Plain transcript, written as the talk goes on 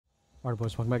Alright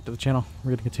boys, welcome back to the channel.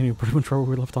 We're gonna continue pretty much where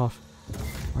we left off.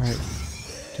 Alright,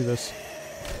 do this.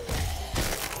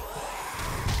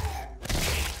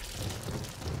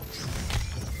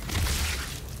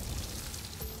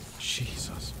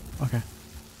 Jesus. Okay.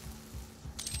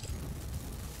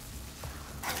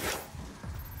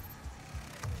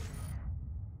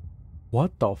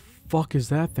 What the fuck is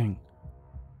that thing?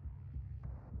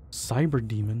 Cyber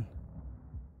demon?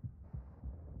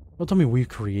 Don't tell me we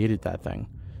created that thing.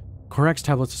 Corax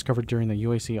tablets discovered during the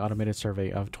UAC automated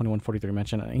survey of 2143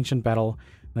 mention an ancient battle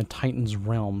in the Titan's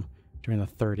realm during the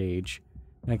Third Age.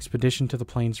 An expedition to the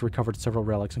plains recovered several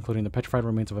relics, including the petrified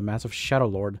remains of a massive Shadow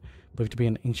Lord believed to be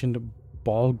an ancient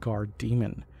Balgar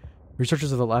demon.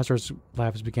 Researchers of the Lazarus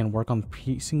Labs began work on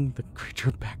piecing the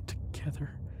creature back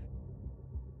together.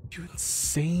 You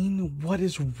insane? What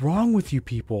is wrong with you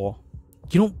people?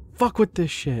 You don't fuck with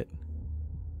this shit.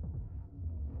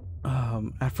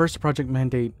 At first, the project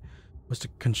mandate was to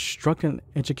construct an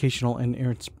educational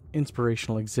and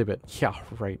inspirational exhibit. Yeah,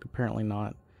 right. Apparently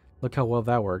not. Look how well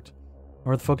that worked.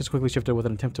 Or the focus quickly shifted with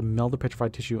an attempt to meld the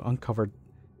petrified tissue uncovered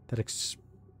that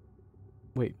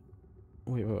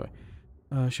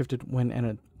shifted when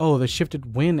an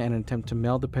attempt to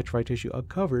meld the petrified tissue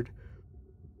uncovered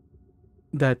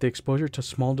that the exposure to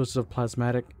small doses of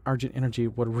plasmatic argent energy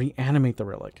would reanimate the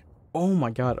relic. Oh my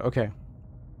god, okay.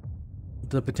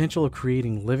 The potential of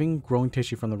creating living, growing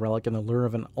tissue from the relic and the lure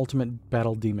of an ultimate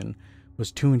battle demon was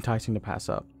too enticing to pass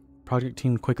up. Project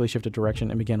team quickly shifted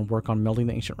direction and began work on melding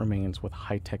the ancient remains with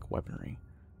high-tech weaponry.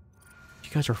 You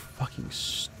guys are fucking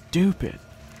stupid.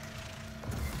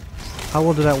 How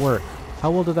well did that work? How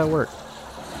well did that work?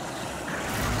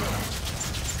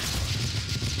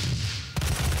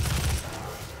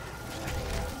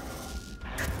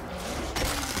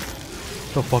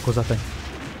 The fuck was that thing?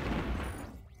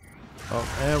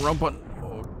 Oh, and wrong button.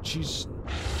 Oh, jeez.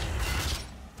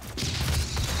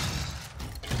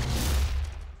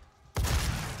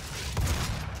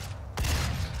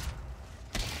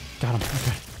 Got him.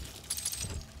 Okay.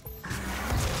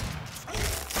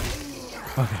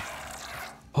 Okay.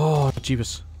 Oh,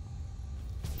 Jeebus.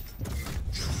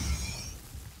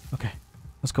 Okay.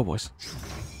 Let's go, boys.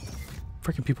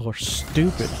 Freaking people are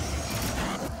stupid.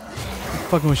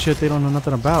 Fucking with shit they don't know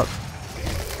nothing about.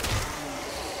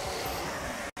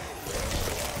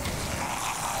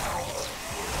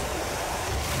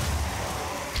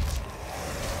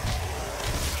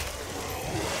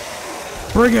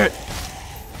 Bring it!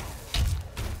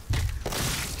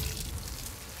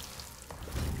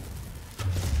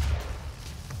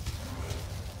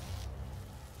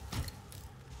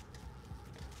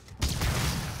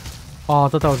 Oh, I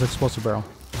thought that was an explosive barrel.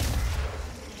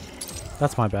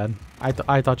 That's my bad.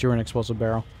 I thought you were an explosive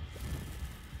barrel.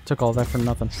 Took all that for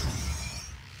nothing.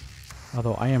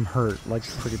 Although I am hurt, like,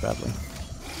 pretty badly.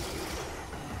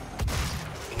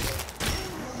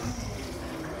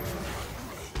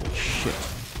 Shit.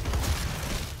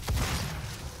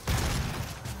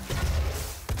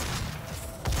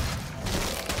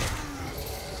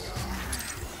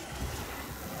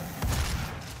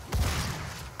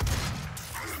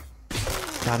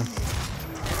 Got him.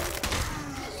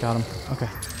 Got him. Okay.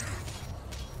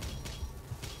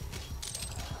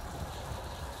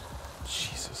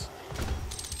 Jesus.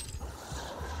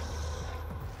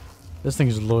 This thing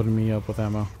is loading me up with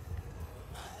ammo.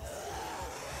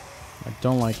 I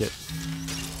don't like it.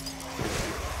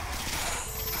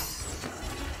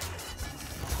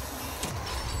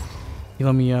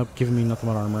 Healing me up, giving me nothing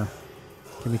but armor.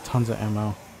 Give me tons of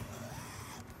ammo.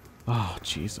 Oh,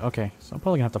 jeez. Okay, so I'm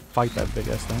probably gonna have to fight that big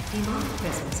ass thing.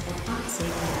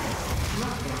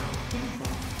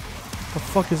 What the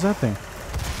fuck is that thing?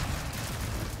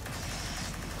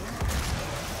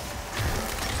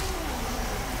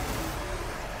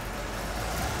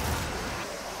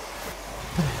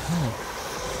 What the hell?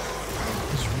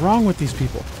 What's wrong with these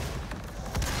people?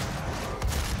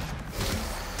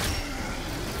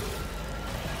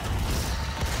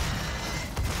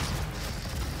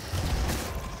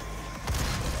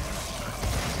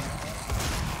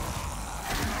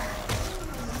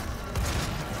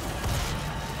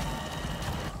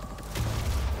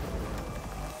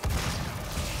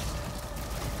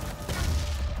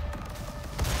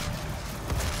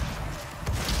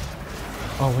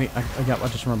 Oh wait, I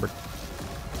just remembered.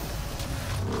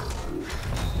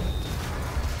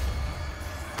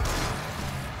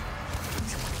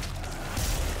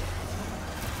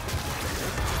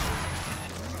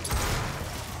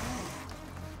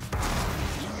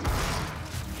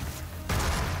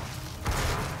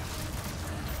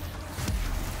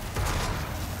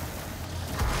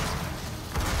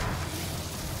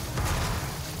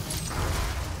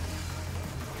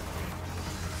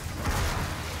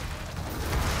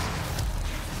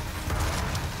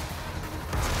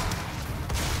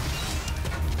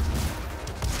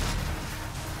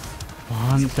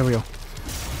 on. There we go.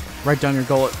 Right down your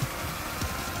gullet.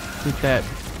 Eat that.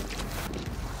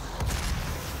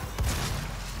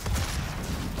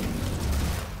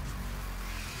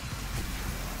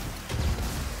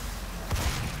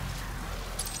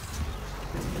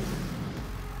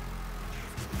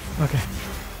 Okay.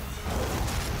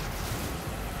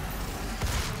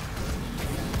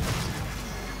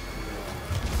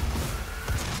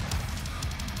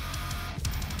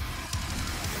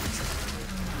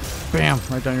 Bam!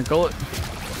 Right down your gullet.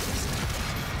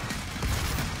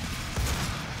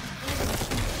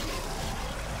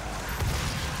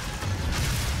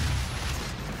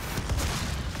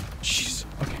 Jeez.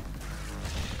 Okay.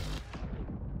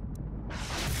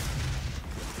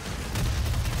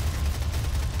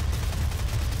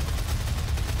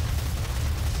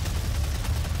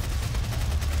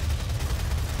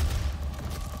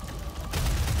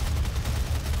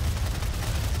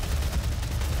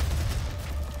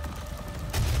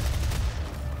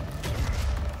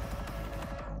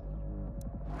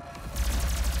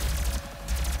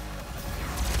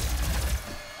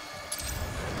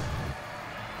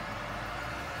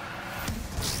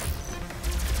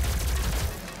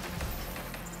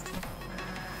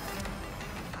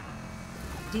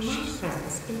 Demonic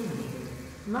presence eliminated.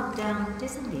 Lockdown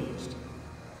disengaged.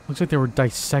 Looks like they were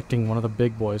dissecting one of the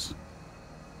big boys.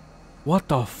 What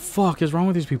the fuck is wrong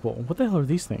with these people? What the hell are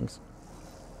these things?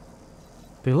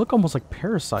 They look almost like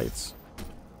parasites.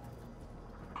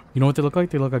 You know what they look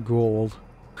like? They look like gold.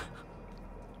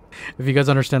 If you guys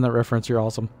understand that reference, you're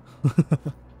awesome. Oh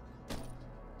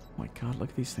my god, look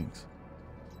at these things.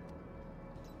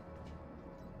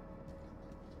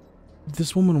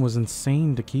 This woman was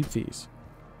insane to keep these.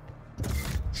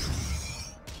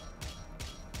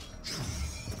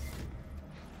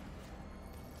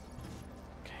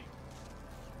 Okay.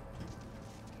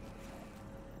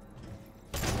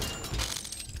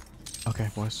 Okay,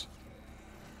 boys.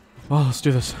 Well, let's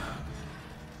do this.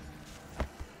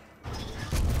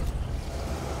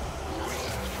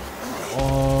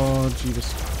 Oh,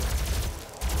 Jesus.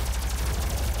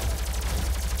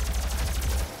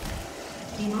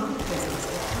 Demonic presence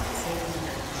will not save you.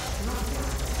 Lockdown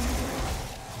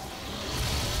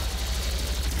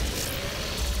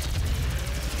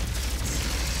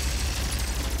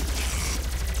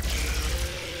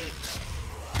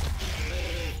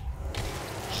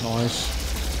Nice.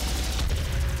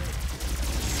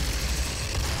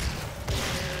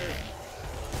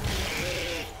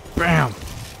 Bam!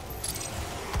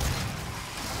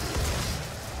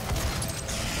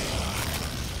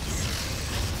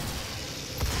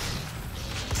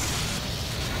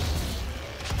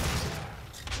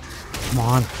 Come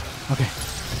on. Okay.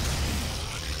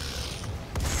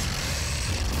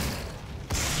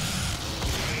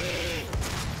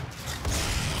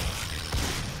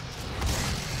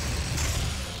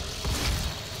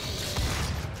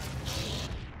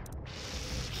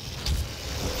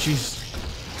 Jeez.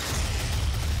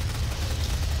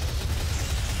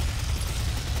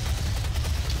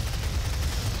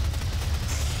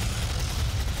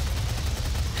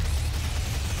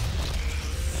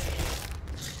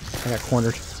 I got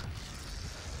cornered.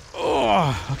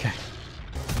 Oh, okay.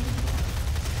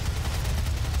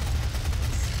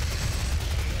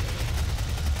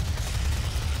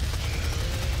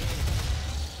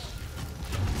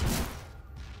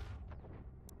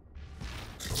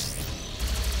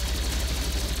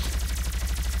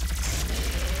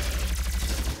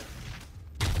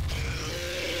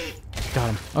 Got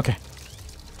him. Okay.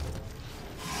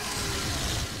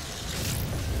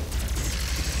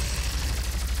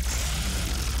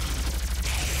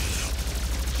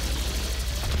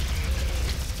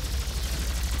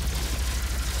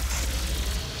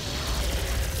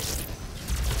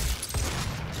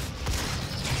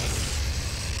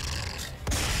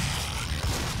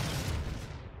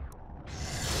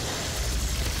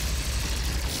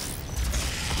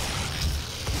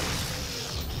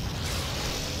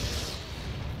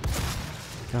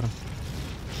 Got him.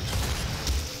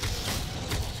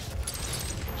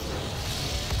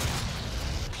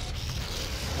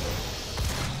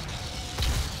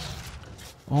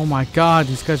 Oh my god,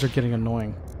 these guys are getting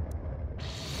annoying.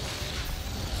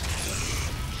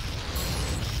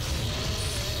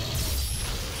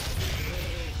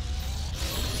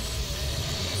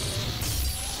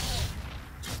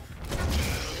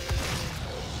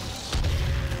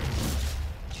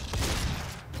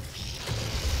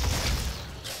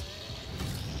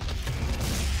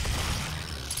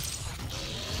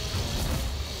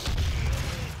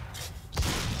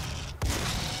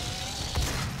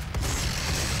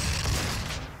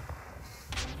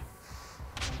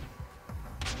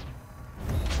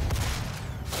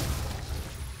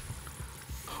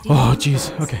 Oh,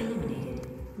 jeez. Okay. Eliminated.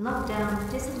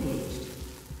 Lockdown disengaged.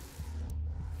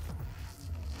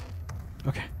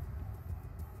 Okay.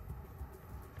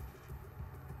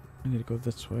 I need to go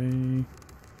this way.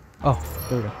 Oh,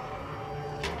 there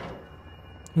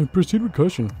we go. Proceed with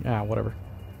caution. Yeah, whatever.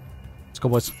 Let's go,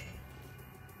 boys.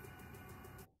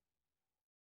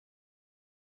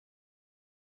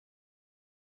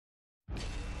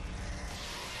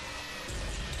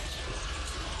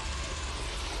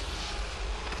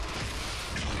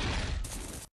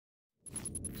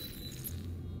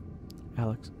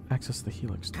 Alex, access the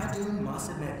helix. Kadun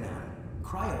Masabetnan,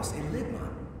 Kryos Enigma,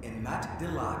 and Mat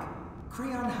Dilak,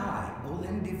 Creon High,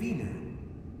 Olen Divinu.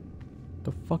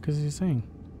 The fuck is he saying?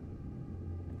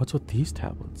 What's with these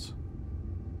tablets?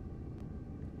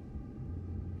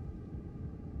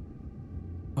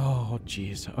 Oh,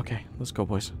 jeez. Okay, let's go,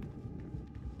 boys.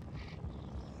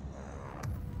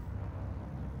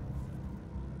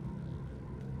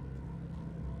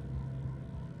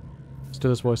 Let's do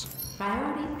this, boys.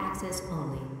 Priority access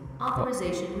only.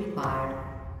 Authorization required.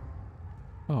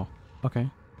 Oh, okay.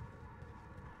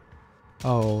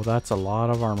 Oh, that's a lot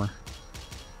of armor.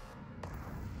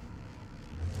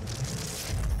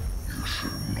 You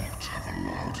should not have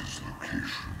allowed his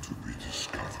location to be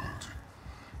discovered.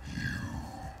 You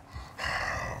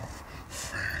have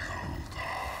failed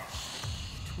us.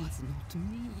 It was not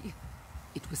me.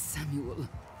 It was Samuel.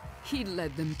 He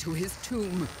led them to his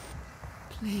tomb.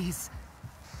 Please,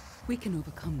 we can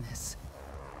overcome this.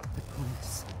 I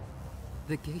promise.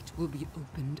 The gate will be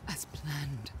opened as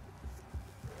planned.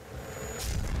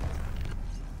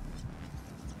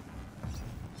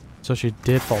 So she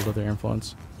did fall to their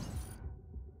influence.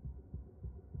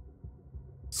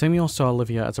 Samuel saw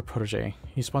Olivia as a protege.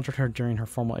 He sponsored her during her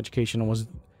formal education and was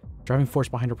driving force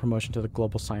behind her promotion to the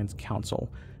Global Science Council.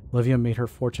 Olivia made her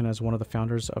fortune as one of the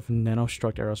founders of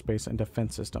Nanostruct Aerospace and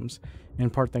Defense Systems, in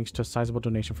part thanks to a sizable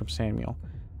donation from Samuel.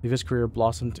 Olivia's career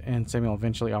blossomed, and Samuel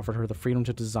eventually offered her the freedom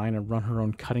to design and run her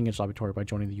own cutting-edge laboratory by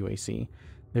joining the UAC.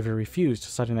 Olivia refused,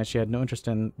 citing that she had no interest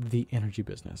in the energy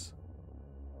business.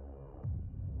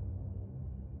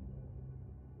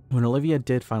 When Olivia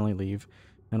did finally leave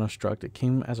Nanostruct, it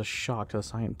came as a shock to the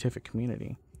scientific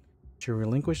community. She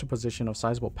relinquished a position of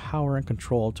sizable power and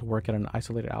control to work at an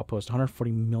isolated outpost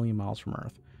 140 million miles from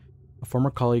Earth. A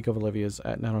former colleague of Olivia's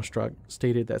at Nanostruct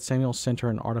stated that Samuel sent her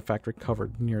an artifact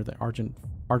recovered near the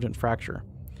Argent Fracture,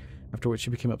 after which she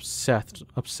became obsessed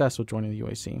with joining the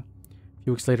UAC. A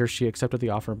few weeks later, she accepted the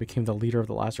offer and became the leader of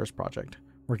the Lazarus Project,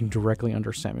 working directly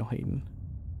under Samuel Hayden.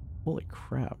 Holy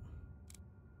crap.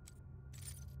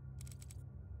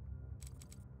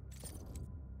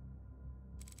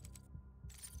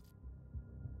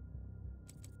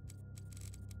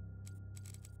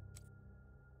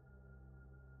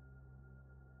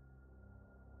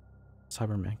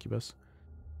 Cyber Mancubus.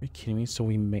 Are you kidding me? So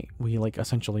we like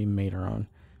essentially made our own.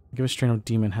 Mancubus strain of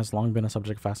demon has long been a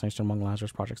subject of fascination among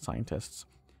Lazarus Project scientists.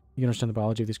 You can understand the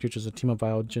biology of these creatures. A team of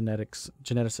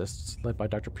geneticists, led by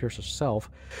Dr. Pierce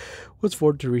herself, was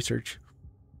forwarded to research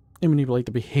and manipulate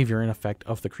the behavior and effect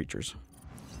of the creatures.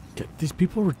 These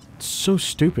people were so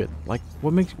stupid. Like,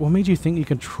 what made you think you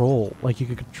could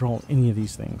control any of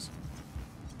these things?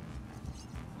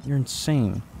 You're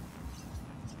insane.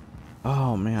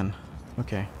 Oh man.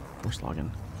 Okay, force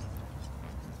login.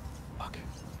 Fuck.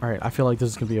 All right, I feel like this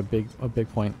is gonna be a big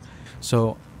point.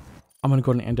 So I'm gonna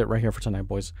go ahead and end it right here for tonight,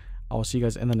 boys. I will see you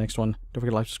guys in the next one. Don't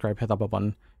forget to like, subscribe, hit that bell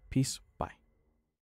button. Peace. Bye.